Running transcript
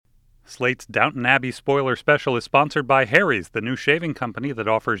Slate's Downton Abbey spoiler special is sponsored by Harry's, the new shaving company that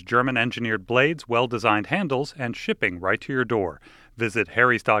offers German-engineered blades, well-designed handles, and shipping right to your door. Visit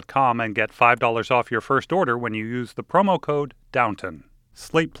harrys.com and get $5 off your first order when you use the promo code Downton.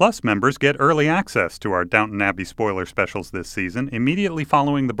 Slate Plus members get early access to our Downton Abbey spoiler specials this season immediately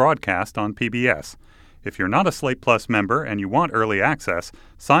following the broadcast on PBS. If you're not a Slate Plus member and you want early access,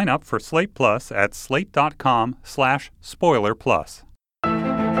 sign up for Slate Plus at slate.com/spoilerplus.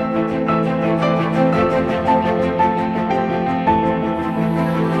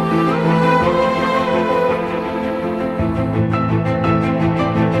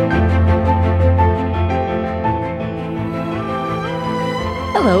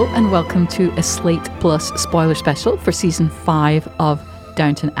 Hello and welcome to a Slate Plus spoiler special for Season 5 of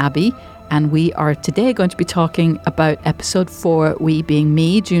Downton Abbey. And we are today going to be talking about Episode 4, we being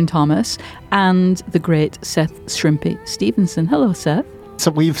me, June Thomas, and the great Seth Shrimpy Stevenson. Hello, Seth. So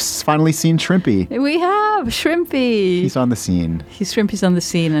we've finally seen Shrimpy. We have Shrimpy. He's on the scene. Shrimpy's on the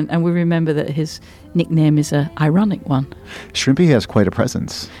scene, and we remember that his nickname is an ironic one. Shrimpy has quite a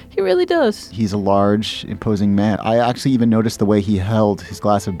presence. He really does. He's a large, imposing man. I actually even noticed the way he held his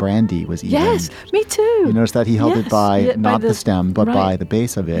glass of brandy was even. Yes, me too. You noticed that he held it by not the stem, but by the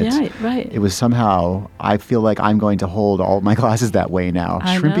base of it. Right. It was somehow, I feel like I'm going to hold all my glasses that way now.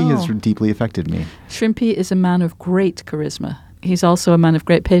 Shrimpy has deeply affected me. Shrimpy is a man of great charisma. He's also a man of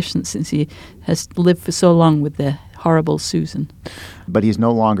great patience since he has lived for so long with the horrible Susan. But he's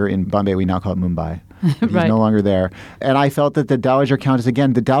no longer in Bombay. We now call it Mumbai. He's Right. no longer there. And I felt that the Dowager Countess,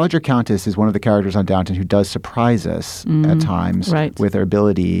 again, the Dowager Countess is one of the characters on Downton who does surprise us at times with her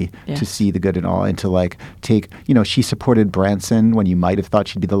ability to see the good in all and to take, she supported Branson when you might have thought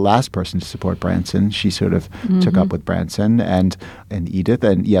she'd be the last person to support Branson. She sort of took up with Branson and Edith,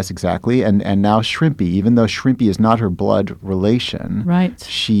 and yes, exactly. And now Shrimpy, even though Shrimpy is not her blood relation,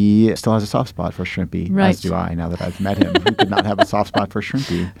 she still has a soft spot for Shrimpy, as do I, now that I've met him. Who could not have a soft spot for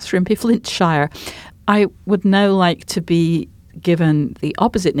Shrimpy? Shrimpy Flintshire. I would now like to be given the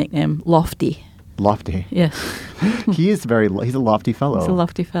opposite nickname, Lofty. Lofty. Yes. He's a lofty fellow. He's a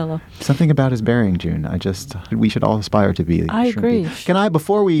lofty fellow. Something about his bearing, June. We should all aspire to be. I agree. Can I,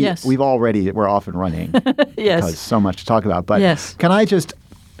 before we're off and running. Yes. Because so much to talk about. But yes. Can I just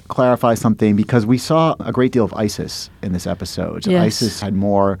clarify something? Because we saw a great deal of Isis in this episode. Yes. Isis had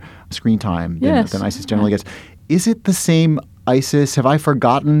more screen time than Isis generally gets. Is it the same Isis? Have I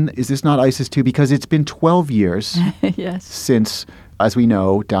forgotten? Is this not Isis 2? Because it's been 12 years since, as we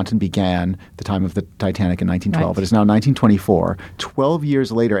know, Downton began the time of the Titanic in 1912. It is now 1924, 12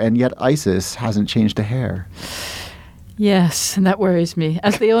 years later, and yet Isis hasn't changed a hair. Yes, and that worries me.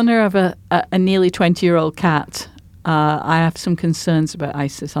 As the owner of a nearly 20-year-old cat, I have some concerns about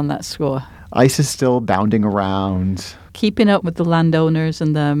Isis on that score. Isis still bounding around. Keeping up with the landowners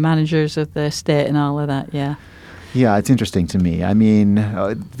and the managers of the estate and all of that, Yeah, it's interesting to me. I mean,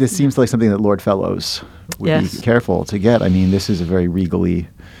 this seems like something that Lord Fellows would be careful to get. I mean, this is a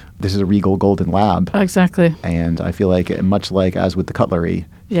regal golden lab. Exactly. And I feel like, much like as with the cutlery,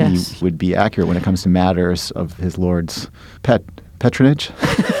 he would be accurate when it comes to matters of his lord's patronage.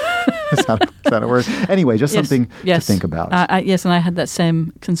 Is that a word? Anyway, just something to think about. Yes, and I had that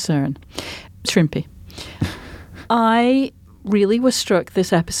same concern. Shrimpy. I really was struck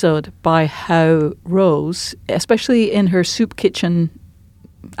this episode by how Rose, especially in her soup kitchen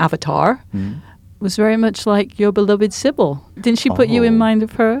avatar, was very much like your beloved Sybil. Didn't she put you in mind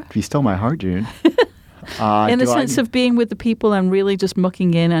of her? She stole my heart, June. In the sense of being with the people and really just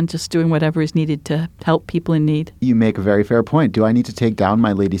mucking in and just doing whatever is needed to help people in need. You make a very fair point. Do I need to take down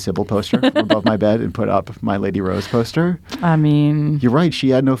my Lady Sybil poster from above my bed and put up my Lady Rose poster? I mean... You're right. She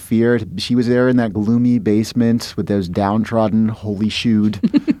had no fear. She was there in that gloomy basement with those downtrodden, holy-shoed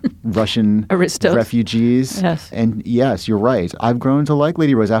Russian refugees. Yes. And yes, you're right. I've grown to like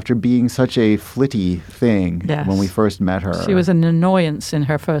Lady Rose after being such a flitty thing when we first met her. She was an annoyance in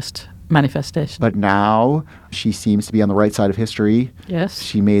her first manifestation. But now she seems to be on the right side of history. Yes.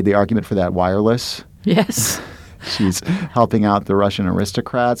 She made the argument for that wireless. Yes. She's helping out the Russian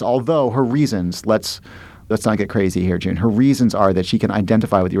aristocrats, although her reasons, let's not get crazy here, June. Her reasons are that she can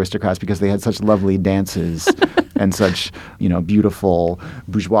identify with the aristocrats because they had such lovely dances and such, beautiful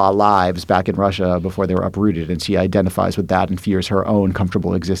bourgeois lives back in Russia before they were uprooted. And she identifies with that and fears her own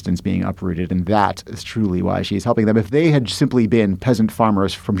comfortable existence being uprooted. And that is truly why she's helping them. If they had simply been peasant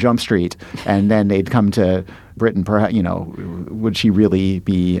farmers from Jump Street and then they'd come to Britain, perhaps, would she really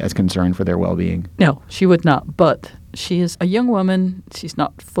be as concerned for their well-being? No, she would not. But she is a young woman. She's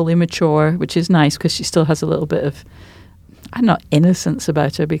not fully mature, which is nice because she still has a little bit of, not innocence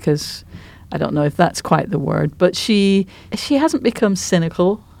about her, because I don't know if that's quite the word, but she hasn't become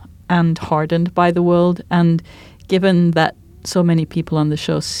cynical and hardened by the world. And given that so many people on the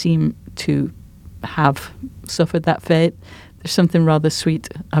show seem to have suffered that fate, there's something rather sweet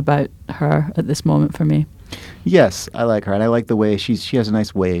about her at this moment for me. Yes, I like her, and I like the way she has a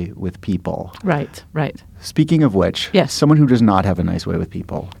nice way with people. Right. Speaking of which, yes. Someone who does not have a nice way with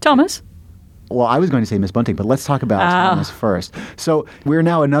people. Thomas? Well, I was going to say Miss Bunting, but let's talk about Thomas first. So we're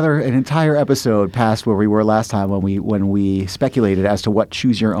now an entire episode past where we were last time when we speculated as to what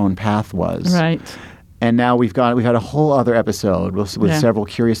choose your own path was. Right. And now we've had a whole other episode with several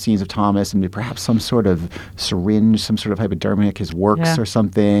curious scenes of Thomas and perhaps some sort of syringe, some sort of hypodermic, his works or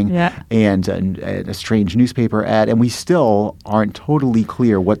something, and a strange newspaper ad. And we still aren't totally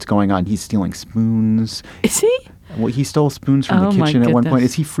clear what's going on. He's stealing spoons. Is he? Well, he stole spoons from the kitchen at one point.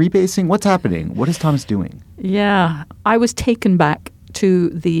 Is he freebasing? What's happening? What is Thomas doing? Yeah. I was taken back to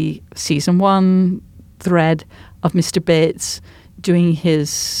the season 1 thread of Mr. Bates doing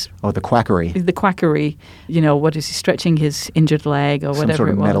his... Oh, the quackery. The quackery. What is he, stretching his injured leg or whatever it was? Some sort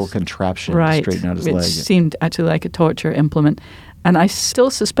of metal contraption to straighten out his leg. It seemed actually like a torture implement. And I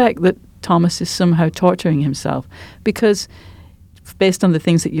still suspect that Thomas is somehow torturing himself because... based on the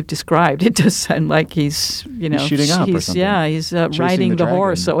things that you've described, it does sound like he's shooting up or something. Yeah, he's riding the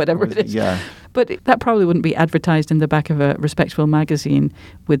horse or whatever it is. Yeah. But that probably wouldn't be advertised in the back of a respectable magazine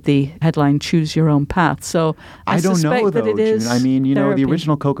with the headline "Choose Your Own Path." So I don't know, that it is. I mean, therapy. The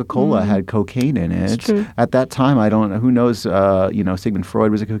original Coca-Cola had cocaine in it. It's true. At that time, I don't know. Who knows? Sigmund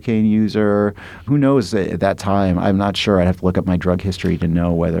Freud was a cocaine user. Who knows at that time? I'm not sure. I'd have to look up my drug history to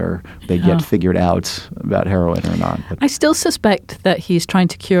know whether they'd yet figured out about heroin or not. But I still suspect that he's trying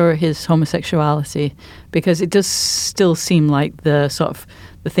to cure his homosexuality because it does still seem like the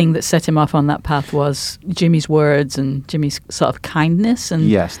thing that set him off on that path was Jimmy's words and Jimmy's sort of kindness. And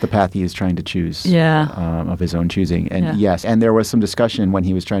yes, the path he is trying to choose of his own choosing. And yes, and there was some discussion when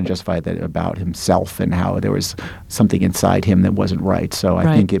he was trying to justify that about himself and how there was something inside him that wasn't right. So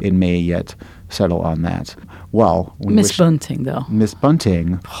I think it may yet settle on that. Well, Miss Bunting, though. Miss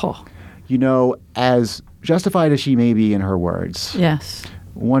Bunting, as justified as she may be in her words, yes,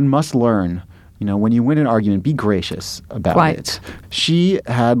 one must learn. When you win an argument, be gracious about it. She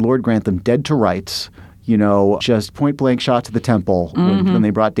had Lord Grantham dead to rights, just point blank shot to the temple when they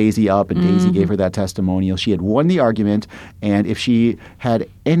brought Daisy up and Daisy gave her that testimonial. She had won the argument, and if she had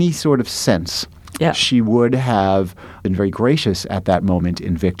any sort of sense, she would have been very gracious at that moment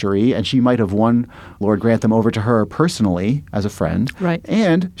in victory, and she might have won Lord Grantham over to her personally as a friend. Right.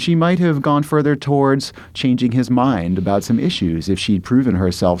 And she might have gone further towards changing his mind about some issues if she'd proven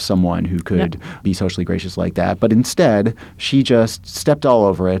herself someone who could be socially gracious like that. But instead, she just stepped all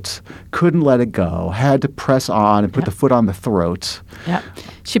over it, couldn't let it go, had to press on and put the foot on the throat. Yeah.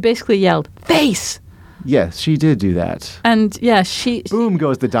 She basically yelled, "Face!" Yes, she did do that. And she... Boom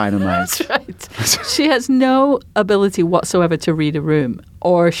goes the dynamite. That's right. She has no ability whatsoever to read a room.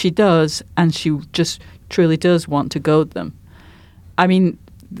 Or she does, and she just truly does want to goad them. I mean,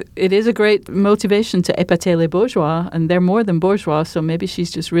 it is a great motivation to épater les bourgeois, and they're more than bourgeois, so maybe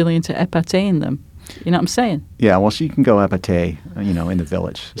she's just really into épating them. You know what I'm saying? Yeah, well, she can go épater, in the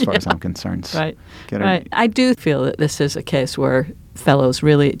village, as far as I'm concerned. Right. Right. I do feel that this is a case where Fellows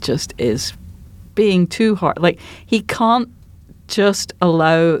really just is being too hard. Like, he can't just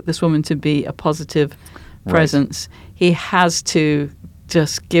allow this woman to be a positive presence. He has to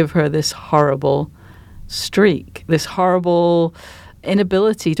just give her this horrible streak, this horrible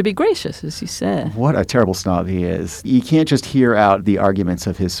inability to be gracious, as you say. What a terrible snob he is. You can't just hear out the arguments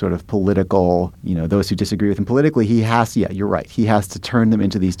of his sort of political, those who disagree with him politically. He has, you're right. He has to turn them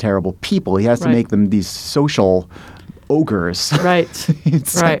into these terrible people. He has to make them these social ogres. Right.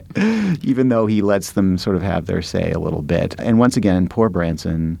 Right. Even though he lets them sort of have their say a little bit. And once again, poor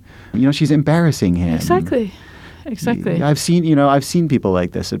Branson, she's embarrassing him. Exactly. I've seen people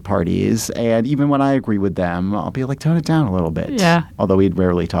like this at parties, and even when I agree with them, I'll be like, tone it down a little bit. Yeah. Although we'd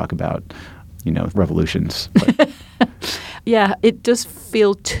rarely talk about, revolutions. Yeah, it does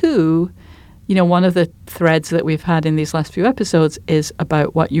feel too, one of the threads that we've had in these last few episodes is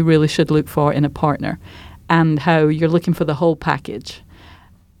about what you really should look for in a partner and how you're looking for the whole package.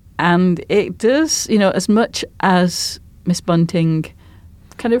 And it does, as much as Miss Bunting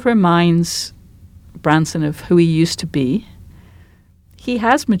kind of reminds Branson of who he used to be, he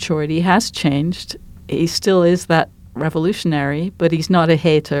has matured, he has changed. He still is that revolutionary, but he's not a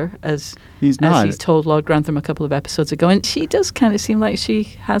hater, as he's told Lord Grantham a couple of episodes ago. And she does kind of seem like she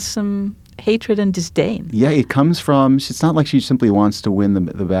has some hatred and disdain. Yeah, it comes from, it's not like she simply wants to win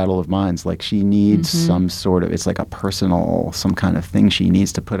the battle of minds. Like, she needs some sort of, it's like a personal, some kind of thing she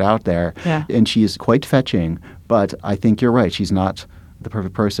needs to put out there. Yeah. And she is quite fetching, but I think you're right. She's not the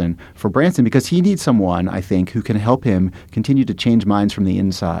perfect person for Branson because he needs someone, I think, who can help him continue to change minds from the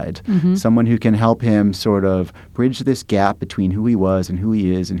inside. Someone who can help him sort of bridge this gap between who he was and who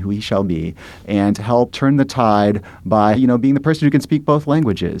he is and who he shall be, and help turn the tide by, being the person who can speak both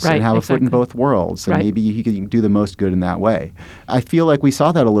languages and have a foot in both worlds. And maybe he can do the most good in that way. I feel like we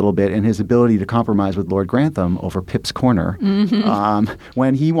saw that a little bit in his ability to compromise with Lord Grantham over Pip's Corner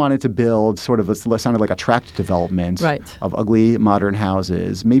when he wanted to build sort of what sounded like a tract development of ugly modern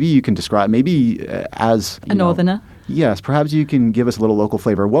houses. Maybe you can describe, as a northerner. Yes, perhaps you can give us a little local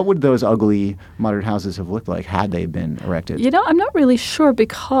flavor. What would those ugly modern houses have looked like had they been erected? I'm not really sure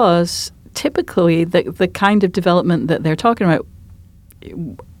because typically the kind of development that they're talking about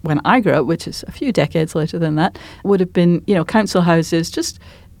when I grew up, which is a few decades later than that, would have been, council houses, just,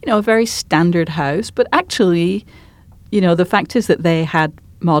 a very standard house. But actually, the fact is that they had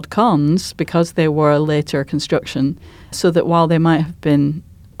mod cons because they were a later construction, so that while they might have been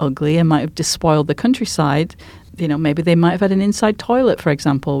ugly and might have despoiled the countryside, maybe they might have had an inside toilet, for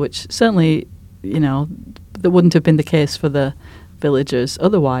example, which certainly, that wouldn't have been the case for the villagers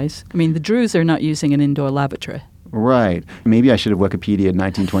otherwise. I mean, the Drews are not using an indoor lavatory. Right. Maybe I should have Wikipedia'd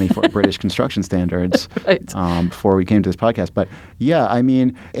 1924 British construction standards before we came to this podcast. But yeah,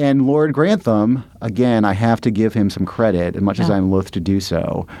 and Lord Grantham, again, I have to give him some credit, as much as I'm loath to do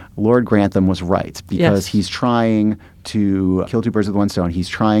so. Lord Grantham was right because he's trying to kill two birds with one stone.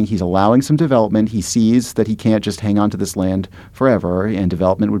 He's allowing some development. He sees that he can't just hang on to this land forever, and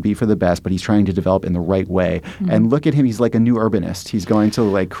development would be for the best, but he's trying to develop in the right way. And look at him. He's like a new urbanist. He's going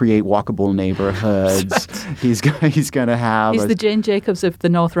to create walkable neighborhoods. He's going to have... He's the Jane Jacobs of the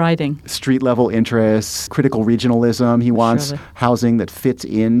North Riding. Street level interests, critical regionalism. He wants housing that fits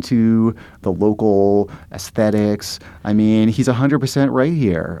into the local aesthetics. He's 100% right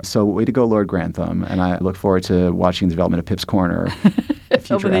here. So way to go, Lord Grantham. And I look forward to watching the development of Pip's Corner in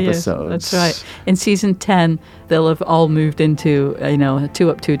future episodes. That's right. In season 10, they'll have all moved into, a 2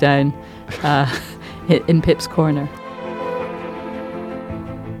 up, 2 down in Pip's Corner.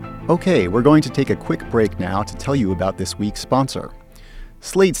 Okay, we're going to take a quick break now to tell you about this week's sponsor.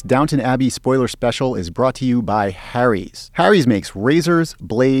 Slate's Downton Abbey spoiler special is brought to you by Harry's. Harry's makes razors,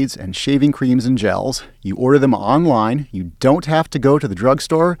 blades, and shaving creams and gels. You order them online, you don't have to go to the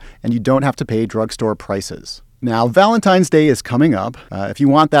drugstore, and you don't have to pay drugstore prices. Now, Valentine's Day is coming up. If you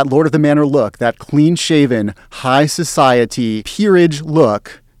want that Lord of the Manor look, that clean-shaven, high society, peerage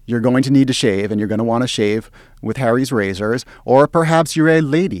look, you're going to need to shave, and you're going to want to shave with Harry's razors. Or perhaps you're a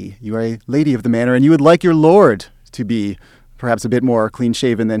lady of the manor, and you would like your lord to be perhaps a bit more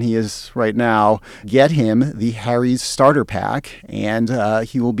clean-shaven than he is right now. Get him the Harry's starter pack, and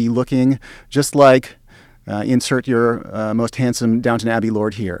he will be looking just like insert your most handsome Downton Abbey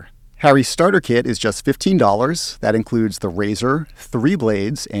lord here. Harry's starter kit is just $15. That includes the razor, 3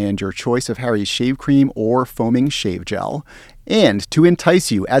 blades, and your choice of Harry's shave cream or foaming shave gel. And to entice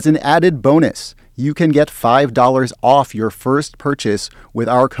you, as an added bonus, you can get $5 off your first purchase with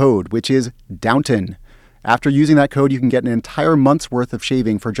our code, which is Downton. After using that code, you can get an entire month's worth of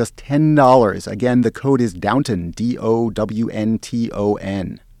shaving for just $10. Again, the code is Downton, DOWNTON.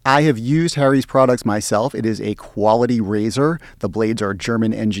 I have used Harry's products myself. It is a quality razor. The blades are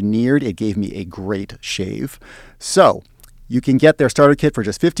German engineered. It gave me a great shave. So you can get their starter kit for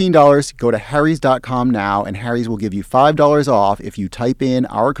just $15. Go to harrys.com now, and Harry's will give you $5 off if you type in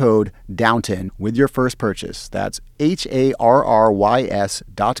our code Downton with your first purchase. That's HARRYS.com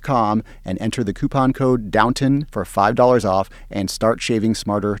and enter the coupon code Downton for $5 off and start shaving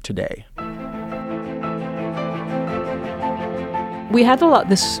smarter today. We had a lot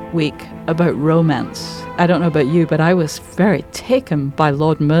this week about romance. I don't know about you, but I was very taken by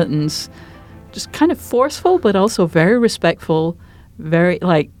Lord Merton's just kind of forceful, but also very respectful, very,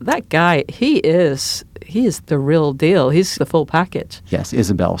 that guy, he is the real deal. He's the full package. Yes,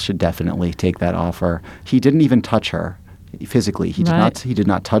 Isabel should definitely take that offer. He didn't even touch her physically. He did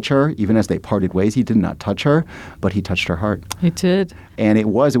not touch her, even as they parted ways. He did not touch her, but he touched her heart. He did. And it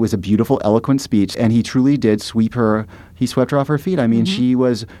was a beautiful, eloquent speech, and he truly did swept her off her feet.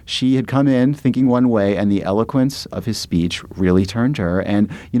 She had come in thinking one way, and the eloquence of his speech really turned her.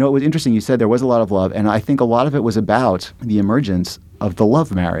 And, it was interesting. You said there was a lot of love, and I think a lot of it was about the emergence of the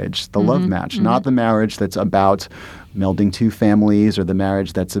love marriage, the love match, not the marriage that's about melding two families or the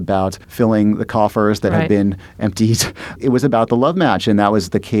marriage that's about filling the coffers that have been emptied. It was about the love match, and that was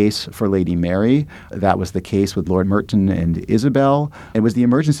the case for Lady Mary. That was the case with Lord Merton and Isabel. It was the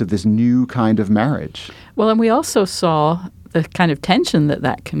emergence of this new kind of marriage. Well, and we also saw the kind of tension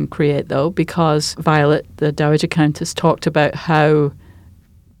that can create, though, because Violet, the Dowager Countess, talked about how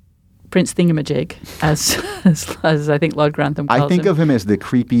Prince Thingamajig, as I think Lord Grantham calls him. I think of him as the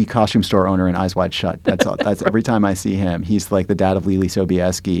creepy costume store owner in Eyes Wide Shut. That's all. That's every time I see him. He's like the dad of Lily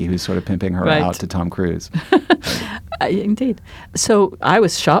Sobieski, who's sort of pimping her out to Tom Cruise. Indeed. So I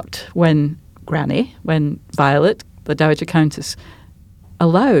was shocked when Violet, the Dowager Countess,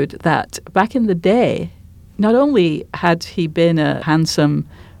 allowed that back in the day. Not only had he been a handsome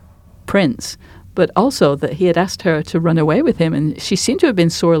prince, but also that he had asked her to run away with him, and she seemed to have been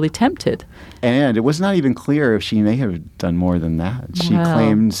sorely tempted. And it was not even clear if she may have done more than that. She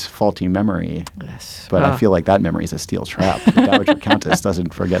claimed faulty memory. Yes. But I feel like that memory is a steel trap. The Dowager Countess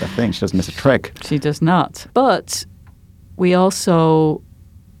doesn't forget a thing. She doesn't miss a trick. She does not. But we also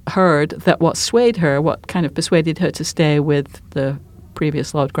heard that what kind of persuaded her to stay with the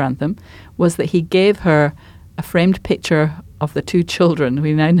previous Lord Grantham, was that he gave her a framed picture of the two children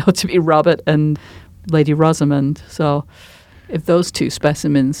we now know to be Robert and Lady Rosamond. So if those two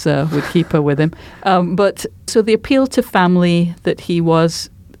specimens would keep her with him. But so the appeal to family, that he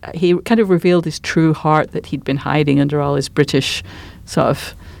kind of revealed his true heart that he'd been hiding under all his British sort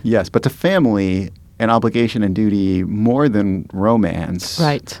of... Yes, but to family, an obligation and duty more than romance.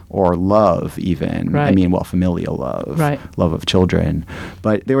 Right. Or love even. Right. I mean, well, familial love. Right. Love of children.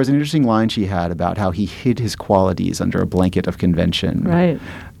 But there was an interesting line she had about how he hid his qualities under a blanket of convention. Right.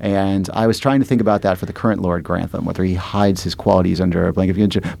 And I was trying to think about that for the current Lord Grantham, whether he hides his qualities under a blanket of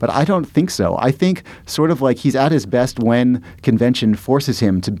convention. But I don't think so. I think sort of like he's at his best when convention forces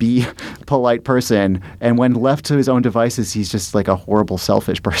him to be a polite person. And when left to his own devices, he's just like a horrible,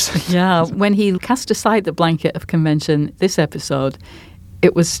 selfish person. Yeah. When he cast aside the blanket of convention this episode,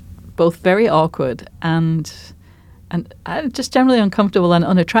 it was both very awkward and just generally uncomfortable and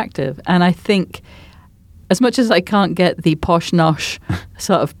unattractive. And I think, as much as I can't get the posh-nosh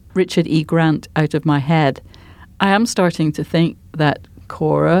sort of Richard E. Grant out of my head, I am starting to think that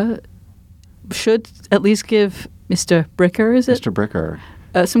Cora should at least give Mr. Bricker, is it? Mr. Bricker.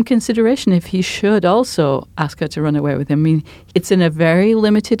 Some consideration if he should also ask her to run away with him. I mean, it's in a very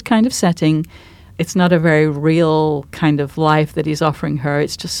limited kind of setting. It's not a very real kind of life that he's offering her.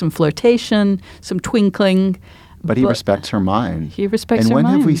 It's just some flirtation, some twinkling. But he respects her mind. He respects her mind. And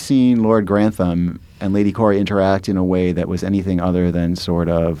when have we mind. seen Lord Grantham and Lady Cora interact in a way that was anything other than sort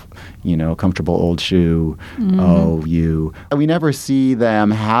of, comfortable old shoe, you. And we never see them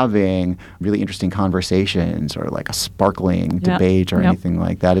having really interesting conversations or like a sparkling debate or anything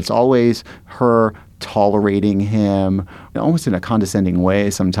like that. It's always her tolerating him, almost in a condescending way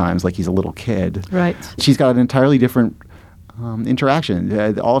sometimes, like he's a little kid. Right. She's got an entirely different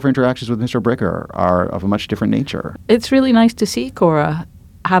interaction. All of her interactions with Mr. Bricker are of a much different nature. It's really nice to see Cora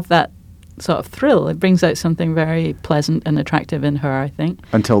have that sort of thrill. It brings out something very pleasant and attractive in her, I think.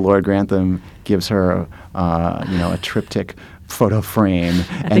 Until Lord Grantham gives her, a triptych photo frame,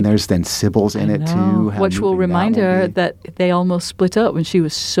 and there's then Sybil's in it too. Which will remind her that they almost split up when she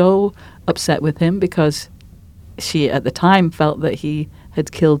was so upset with him because she, at the time, felt that he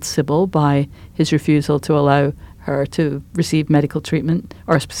had killed Sybil by his refusal to allow her to receive medical treatment,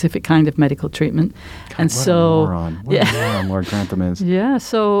 or a specific kind of medical treatment. God, and what so a moron. What a moron Lord Grantham is. Yeah,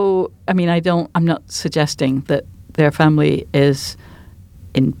 so I mean, I'm not suggesting that their family is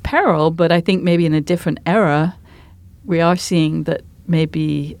in peril, but I think maybe in a different era we are seeing that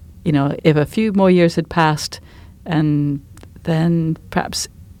maybe, if a few more years had passed, and then perhaps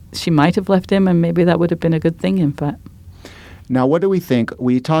she might have left him, and maybe that would have been a good thing, in fact. Now, what do we think?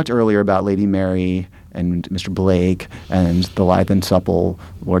 We talked earlier about Lady Mary and Mr. Blake and the lithe and supple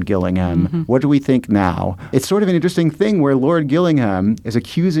Lord Gillingham. Mm-hmm. What do we think now? It's sort of an interesting thing where Lord Gillingham is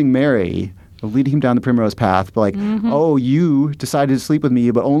accusing Mary of leading him down the primrose path, but oh, you decided to sleep with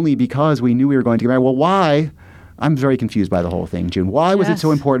me, but only because we knew we were going to get married. Well, why? I'm very confused by the whole thing, June. Why was it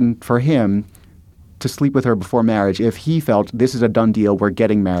so important for him to sleep with her before marriage if he felt this is a done deal, we're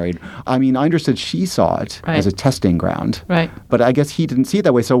getting married? I mean, I understood she saw it as a testing ground. Right. But I guess he didn't see it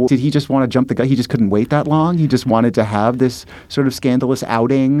that way. So did he just want to jump the gun? He just couldn't wait that long? He just wanted to have this sort of scandalous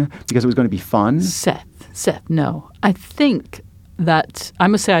outing because it was going to be fun? Seth, no. I think that, I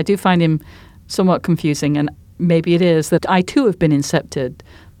must say, I do find him somewhat confusing, and maybe it is that I too have been incepted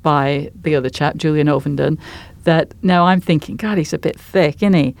by the other chap, Julian Ovenden, that now I'm thinking, God, he's a bit thick,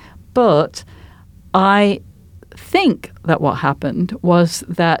 isn't he? But I think that what happened was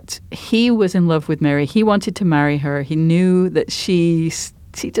that he was in love with Mary. He wanted to marry her. He knew that she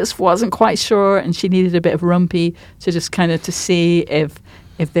just wasn't quite sure, and she needed a bit of rumpy to just kind of to see if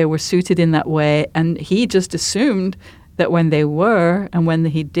they were suited in that way. And he just assumed that when they were, and when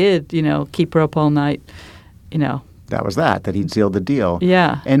he did, keep her up all night, That was that he'd sealed the deal.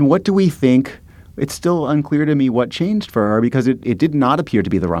 Yeah. And what do we think? it's still unclear to me what changed for her because it did not appear to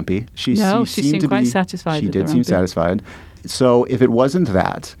be the rumpy. She seemed quite satisfied. She with did the seem rumpy. satisfied. So if it wasn't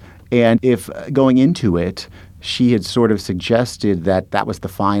that, and if going into it, she had sort of suggested that was the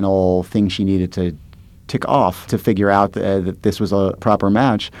final thing she needed to tick off to figure out that this was a proper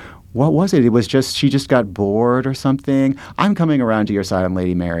match. What was it? It was just she just got bored or something. I'm coming around to your side on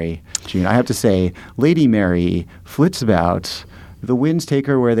Lady Mary, June. I have to say, Lady Mary flits about. The winds take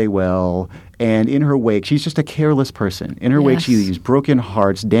her where they will. And in her wake, she's just a careless person. In her wake, she leaves broken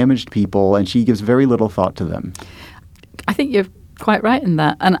hearts, damaged people, and she gives very little thought to them. I think you're quite right in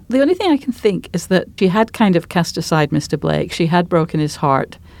that. And the only thing I can think is that she had kind of cast aside Mr. Blake. She had broken his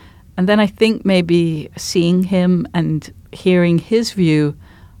heart. And then I think maybe seeing him and hearing his view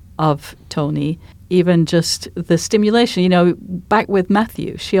of Tony, even just the stimulation, back with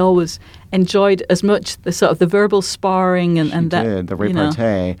Matthew, she always enjoyed as much the sort of the verbal sparring and that the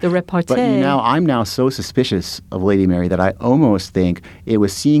repartee. The repartee. But I'm now so suspicious of Lady Mary that I almost think it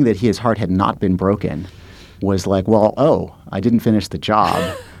was seeing that his heart had not been broken was like, I didn't finish the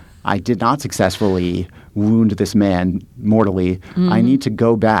job. I did not successfully wound this man mortally. Mm-hmm. I need to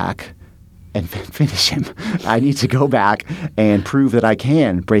go back and finish him. I need to go back and prove that I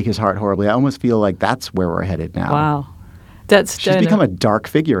can break his heart horribly. I almost feel like that's where we're headed now. Wow. She's become a dark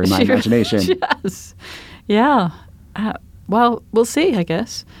figure in my imagination. Yes. Yeah. Well, we'll see, I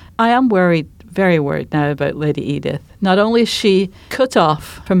guess. I am worried, very worried now about Lady Edith. Not only is she cut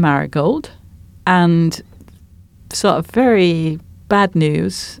off from Marigold and sort of very bad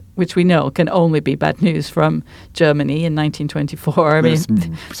news, which we know can only be bad news from Germany in 1924.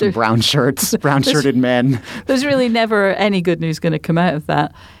 Some brown shirts, brown-shirted men. There's really never any good news going to come out of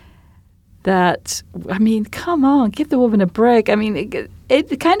that. Come on, give the woman a break.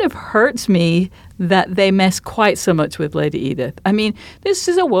 It kind of hurts me that they mess quite so much with Lady Edith. This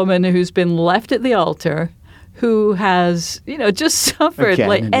is a woman who's been left at the altar, who has, just suffered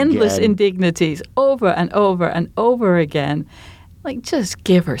endless indignities over and over and over again. Just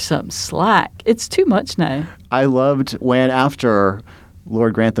give her some slack. It's too much now. I loved when after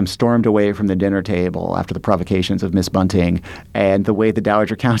Lord Grantham stormed away from the dinner table after the provocations of Miss Bunting, and the way the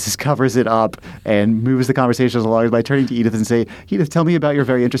Dowager Countess covers it up and moves the conversations along by turning to Edith and say, Edith, tell me about your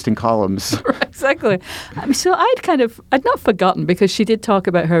very interesting columns. Exactly. So I'd not forgotten, because she did talk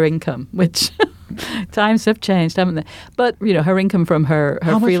about her income, which times have changed, haven't they? But, her income from her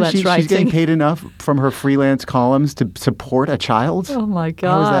freelance writing. She's getting paid enough from her freelance columns to support a child? Oh, my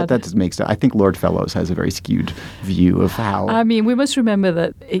God. How is that? That just makes sense. I think Lord Fellows has a very skewed view of how... we must remember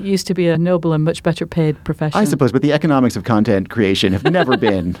that it used to be a noble and much better paid profession. I suppose, but the economics of content creation have never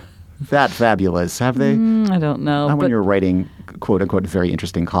been that fabulous, have they? I don't know. Not when you're writing, quote-unquote, very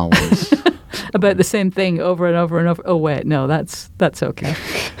interesting columns. About the same thing over and over and over. Oh, wait, no, that's okay.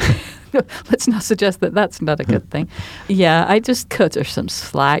 Let's not suggest that that's not a good thing. Yeah, I just cut her some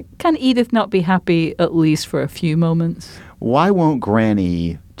slack. Can Edith not be happy at least for a few moments? Why won't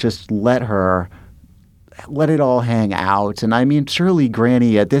Granny just let it all hang out? And surely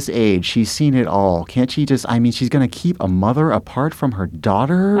Granny at this age, she's seen it all. Can't she just, she's going to keep a mother apart from her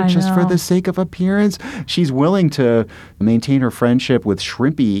daughter for the sake of appearance? She's willing to maintain her friendship with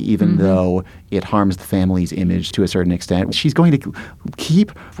Shrimpy even though it harms the family's image to a certain extent. She's going to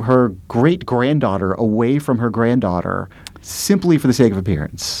keep her great-granddaughter away from her granddaughter simply for the sake of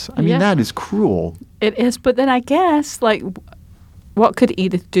appearance. That is cruel. It is, but then I guess, what could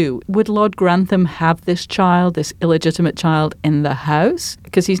Edith do? Would Lord Grantham have this child, this illegitimate child, in the house?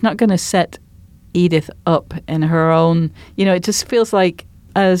 Because he's not going to set Edith up in her own... it just feels like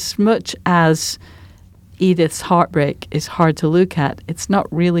as much as Edith's heartbreak is hard to look at, it's not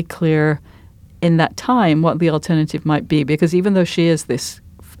really clear in that time what the alternative might be. Because even though she is this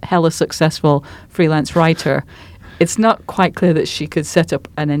hella successful freelance writer, it's not quite clear that she could set up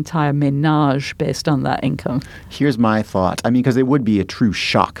an entire menage based on that income. Here's my thought. Because it would be a true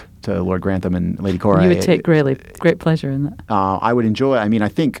shock to Lord Grantham and Lady Cora. You would take great pleasure in that. I would enjoy.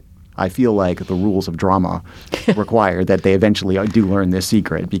 I feel like the rules of drama require that they eventually do learn this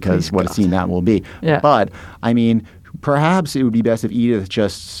secret, because what a scene that will be. Yeah. But perhaps it would be best if Edith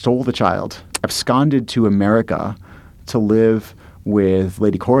just stole the child, absconded to America to live with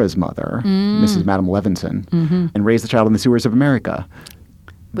Lady Cora's mother, Mrs. Madame Levinson, and raise the child in the sewers of America.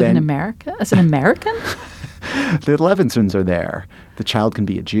 In America? As an American? The Levinsons are there. The child can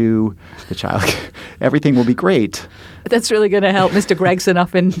be a Jew. Everything will be great. That's really going to help Mr. Gregson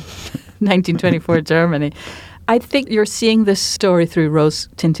up in 1924 Germany. I think you're seeing this story through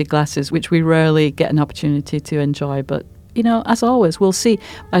rose-tinted glasses, which we rarely get an opportunity to enjoy. But, as always, we'll see.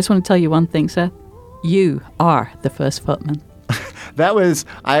 I just want to tell you one thing, Seth. You are the first footman. That was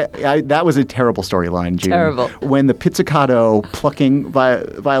that was a terrible storyline, June. Terrible. When the pizzicato plucking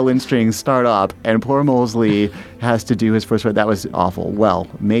violin strings start up and poor Molesley has to do his first foot, that was awful. Well,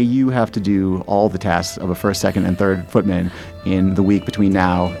 may you have to do all the tasks of a first, second, and third footman in the week between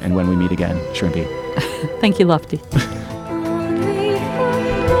now and when we meet again, Shrimpy. Thank you, Lofty.